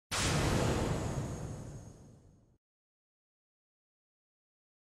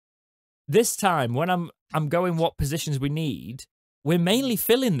this time when I'm going what positions we need, we're mainly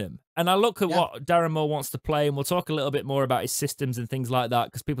filling them. And I look at what Darren Moore wants to play, and we'll talk a little bit more about his systems and things like that,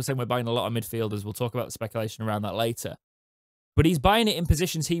 because people are saying we're buying a lot of midfielders. We'll talk about the speculation around that later. But he's buying it in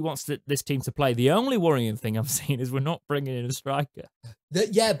positions he wants this team to play. The only worrying thing I'm seeing is we're not bringing in a striker.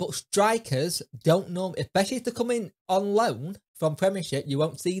 But strikers don't know, especially if they're coming on loan from Premiership, you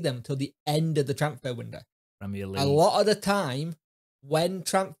won't see them till the end of the transfer window. Premier League. A lot of the time, when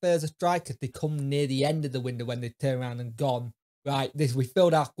transfers are strikers, they come near the end of the window when they turn around and gone, right, we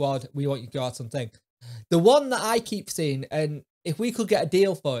filled our squad, we want you to go out something. The one that I keep seeing, and if we could get a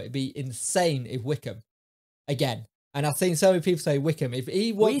deal for it, it'd be insane if Wickham, again. And I've seen so many people say Wickham. If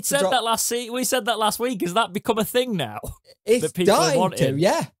he wants we said that last week. Has that become a thing now? It's that people starting to,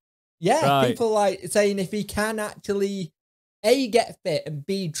 yeah. Right. People like saying if he can actually A, get fit, and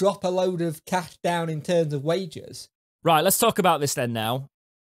B, drop a load of cash down in terms of wages. Right, let's talk about this then now.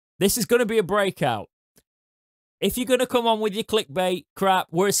 This is going to be a breakout. If you're going to come on with your clickbait crap,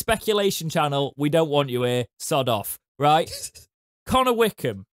 we're a speculation channel. We don't want you here. Sod off, right? Connor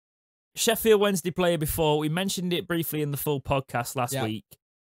Wickham. Sheffield Wednesday player before. We mentioned it briefly in the full podcast last week.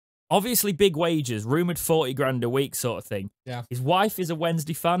 Obviously, big wages, rumoured 40 grand a week sort of thing. Yeah. His wife is a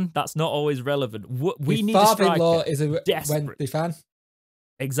Wednesday fan. That's not always relevant. We need a striker. father-in-law is a Wednesday fan.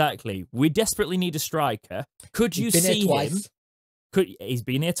 Exactly. We desperately need a striker. Could you see him? He's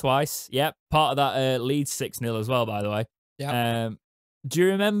been here twice. Yep. Part of that Leeds 6-0 as well, by the way. Yeah. Do you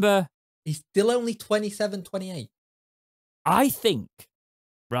remember? He's still only 27, 28. I think,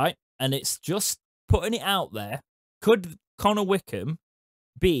 right? And it's just putting it out there. Could Connor Wickham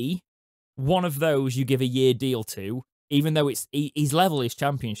be one of those you give a year deal to, even though he's level his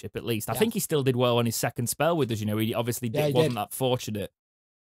championship at least? I think he still did well on his second spell with us. You know, he obviously wasn't that fortunate.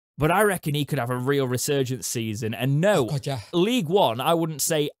 But I reckon he could have a real resurgence season. And League One, I wouldn't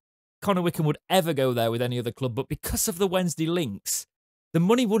say Connor Wickham would ever go there with any other club. But because of the Wednesday links, the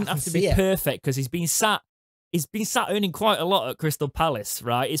money wouldn't have to be perfect because he's been sat earning quite a lot at Crystal Palace,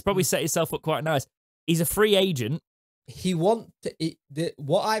 right? He's probably set himself up quite nice. He's a free agent.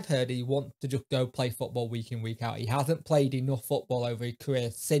 What I've heard, he wants to just go play football week in, week out. He hasn't played enough football over his career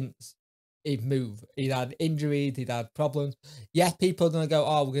since he moved. He's had injuries, he's had problems. Yes, people are going to go,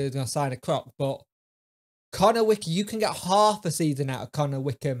 oh, we're going to sign a croc, but Connor Wickham, you can get half a season out of Connor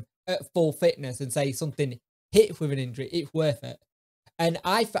Wickham at full fitness and say something hit with an injury, it's worth it. And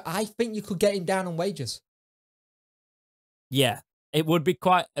I think you could get him down on wages. Yeah, it would be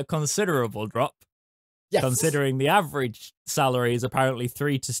quite a considerable drop. Yes. Considering the average salary is apparently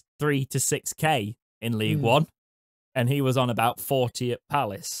 3 to 6k in League One, and he was on about 40 at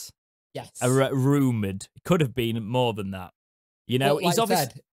Palace. Yes, rumoured. It could have been more than that. You know, he's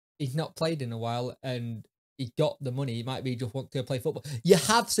obviously he's not played in a while, and he got the money. He might be just want to play football. You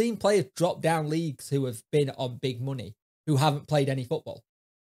have seen players drop down leagues who have been on big money who haven't played any football.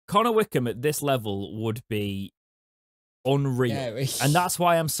 Connor Wickham at this level would be unreal, and that's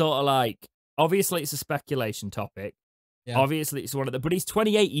why I'm sort of like. Obviously, it's a speculation topic. Yeah. Obviously, it's one of the... But he's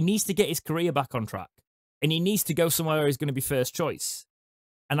 28. He needs to get his career back on track. And he needs to go somewhere where he's going to be first choice.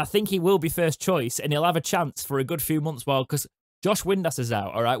 And I think he will be first choice, and he'll have a chance for a good few months while... Because Josh Windass is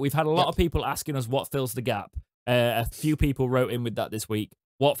out, all right? We've had a lot of people asking us what fills the gap. A few people wrote in with that this week.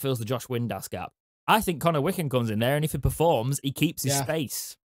 What fills the Josh Windass gap? I think Connor Wickham comes in there, and if he performs, he keeps his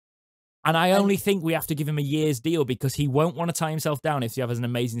space. And I only think we have to give him a year's deal because he won't want to tie himself down if he has an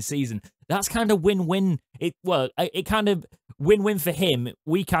amazing season. That's kind of win-win. It kind of win-win for him.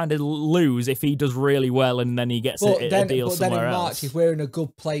 We kind of lose if he does really well and then he gets a deal somewhere else. Then in March, if we're in a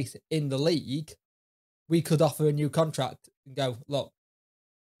good place in the league, we could offer a new contract and go, look,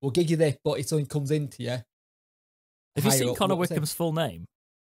 we'll give you this, but if something comes into you... Have you seen Connor Wickham's full name?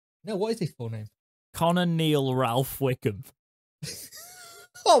 No, what is his full name? Connor Neil Ralph Wickham.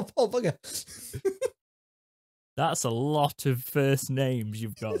 Oh, poor bugger. That's a lot of first names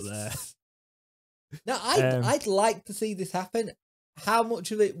you've got there. Now, I'd like to see this happen. How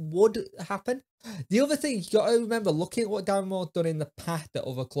much of it would happen? The other thing, you got to remember, looking at what Darren Moore's done in the past at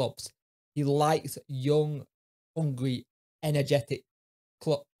other clubs, he likes young, hungry, energetic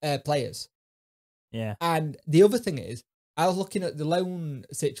players. Yeah. And the other thing is, I was looking at the loan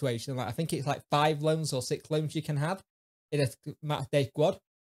situation. Like, I think it's like 5 loans or 6 loans you can have in a match day squad.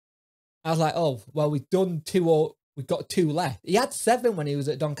 I was like, oh, well, we've done 2 or we've got 2 left. He had 7 when he was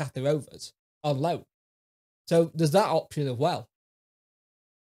at Doncaster Rovers on loan. So there's that option as well.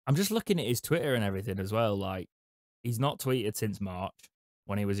 I'm just looking at his Twitter and everything as well. Like, he's not tweeted since March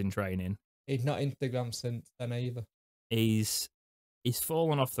when he was in training. He's not Instagram since then either. He's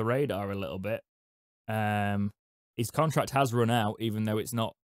fallen off the radar a little bit. His contract has run out, even though it's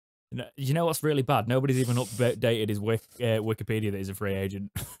not You know what's really bad? Nobody's even updated his Wikipedia that he's a free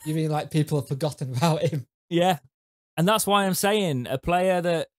agent. You mean like people have forgotten about him? Yeah. And that's why I'm saying a player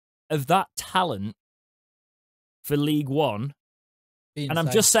that of that talent for League One. And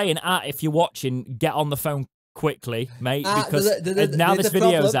I'm just saying, if you're watching, get on the phone quickly, mate, because now this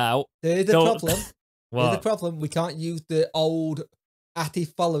video's out. There's a problem. There's a problem. We can't use the old Atty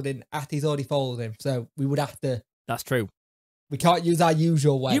followed him. Atty's already followed him, so we would have to. That's true. We can't use our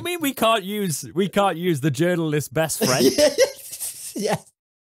usual way. You mean we can't use the journalist's best friend? Yes.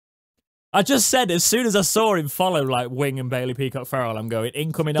 I just said as soon as I saw him follow like Wing and Bailey Peacock Farrell, I'm going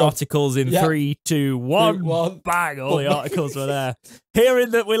incoming articles in 3, 2, 1. Bang! All the articles were there.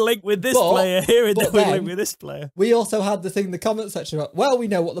 Hearing that we're linked with this player. Hearing that we're linked with this player. We also had the thing in the comment section about. Well, we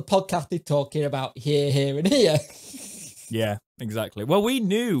know what the podcast is talking about here, here, and here. Yeah, exactly. Well, we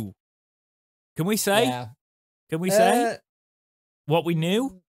knew. Can we say? Yeah. Can we say what we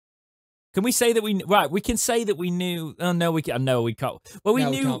knew? Can we say that we we can say that we knew? Oh no, we can't. No, we can't. Well,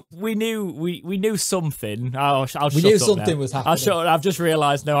 we knew something. I'll shut we knew up something now. Was happening. I've just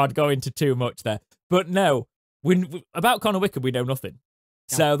realised. No, I'd go into too much there. But no, about Connor Wickham, we know nothing.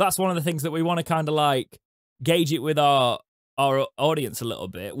 No. So that's one of the things that we want to kind of like gauge it with our audience a little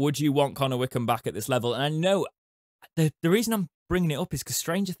bit. Would you want Connor Wickham back at this level? And I know the reason I'm bringing it up is because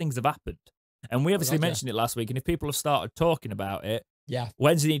stranger things have happened, and we obviously mentioned it last week. And if people have started talking about it. Yeah.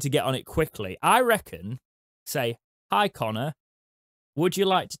 Wednesday need to get on it quickly. I reckon, say, hi, Connor, would you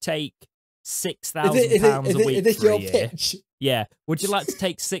like to take £6,000 a week for a year? Pitch? Yeah. Would you like to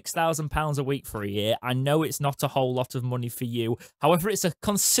take £6,000 a week for a year? I know it's not a whole lot of money for you. However, it's a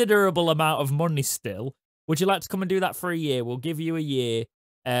considerable amount of money still. Would you like to come and do that for a year? We'll give you a year.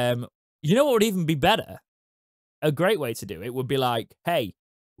 You know what would even be better? A great way to do it would be like, hey,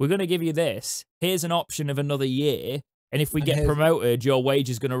 we're going to give you this. Here's an option of another year. And if we get promoted, your wage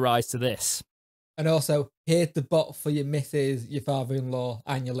is going to rise to this. And also, here's the bot for your missus, your father-in-law,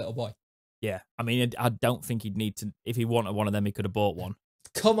 and your little boy. Yeah. I mean, I don't think he'd need to... If he wanted one of them, he could have bought one.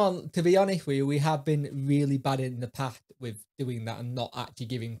 Come on, to be honest with you, we have been really bad in the past with doing that and not actually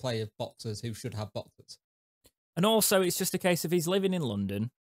giving players boxers who should have boxers. And also, it's just a case of he's living in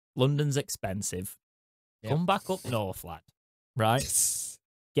London. London's expensive. Yep. Come back up north, lad. Right?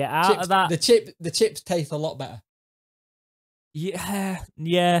 Get out of that. The chips taste a lot better. Yeah,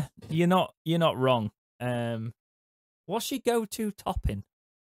 you're not wrong. What's your go-to topping?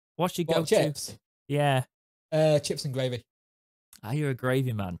 What's your go-to? Chips? Yeah. Chips and gravy. You're a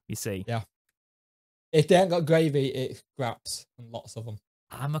gravy man, you see. Yeah. If they ain't got gravy, it's scraps and lots of them.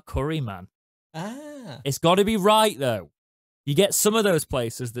 I'm a curry man. It's got to be right, though. You get some of those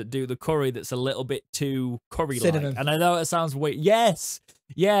places that do the curry that's a little bit too curry-like. Cinnamon. And I know it sounds weird. Yes.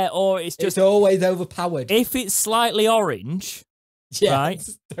 Yeah, or it's just... It's always overpowered. If it's slightly orange, right?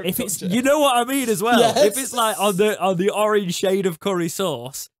 If it's... You know what I mean as well. Yes. If it's like on the orange shade of curry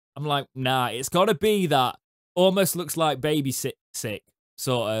sauce, I'm like, nah, it's got to be that almost looks like baby sick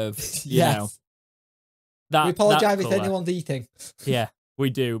sort of, you know. We apologise if anyone's eating. Yeah, we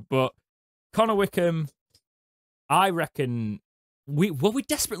do. But Connor Wickham... I reckon we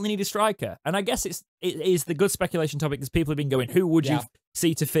desperately need a striker. And I guess it is the good speculation topic because people have been going, who would you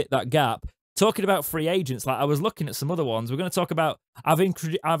see to fit that gap? Talking about free agents, like I was looking at some other ones. We're going to talk about, I've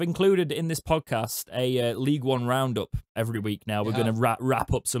included in this podcast a League One roundup every week now. We're going to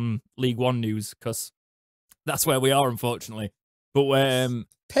wrap up some League One news because that's where we are, unfortunately. But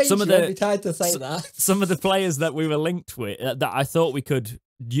some of the players that we were linked with that I thought we could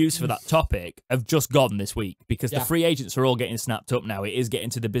use for that topic have just gone this week because the free agents are all getting snapped up now. It is getting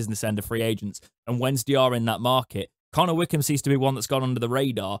to the business end of free agents, and Wednesday are in that market. Connor Wickham seems to be one that's gone under the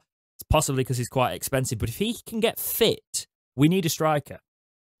radar. It's possibly because he's quite expensive, but if he can get fit, we need a striker.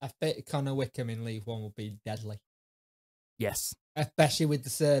 A fit Connor Wickham in League One would be deadly. Yes, especially with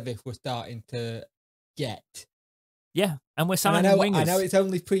the service we're starting to get. Yeah, and we're signing wingers. I know it's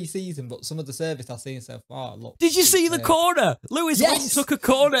only pre-season, but some of the service I've seen so far. Look, did you see the corner? Lewis Wing took a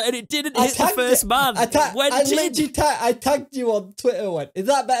corner and it didn't hit the first man. I tagged you on Twitter. Is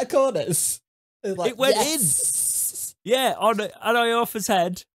that better corners? It went in. Yeah, on Iorfa's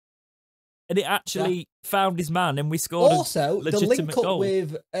head, and it actually found his man, and we scored. Also, the link up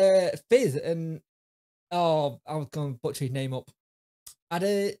with Fizz and I was going to butcher his name up.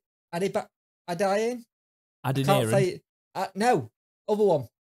 Adeniran. I can't say it. No, other one.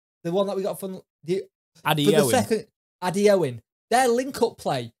 The one that we got from Addy Owen. Their link-up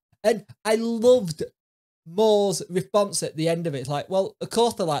play. And I loved Moore's response at the end of it. It's like, well, of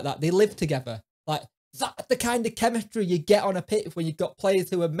course they're like that. They live together. Like, that's the kind of chemistry you get on a pitch when you've got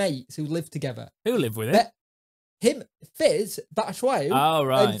players who are mates who live together. Who live with it? Fizz, Batshuayi,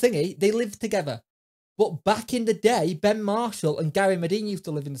 and Thingy, they lived together. But back in the day, Ben Marshall and Gary Medine used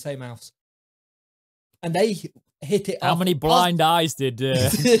to live in the same house. And they hit it off. How many blind eyes did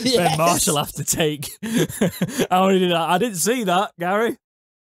Ben Marshall have to take? How many did I didn't see that, Gary.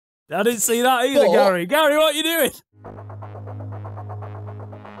 I didn't see that either, Gary. Gary, what are you doing?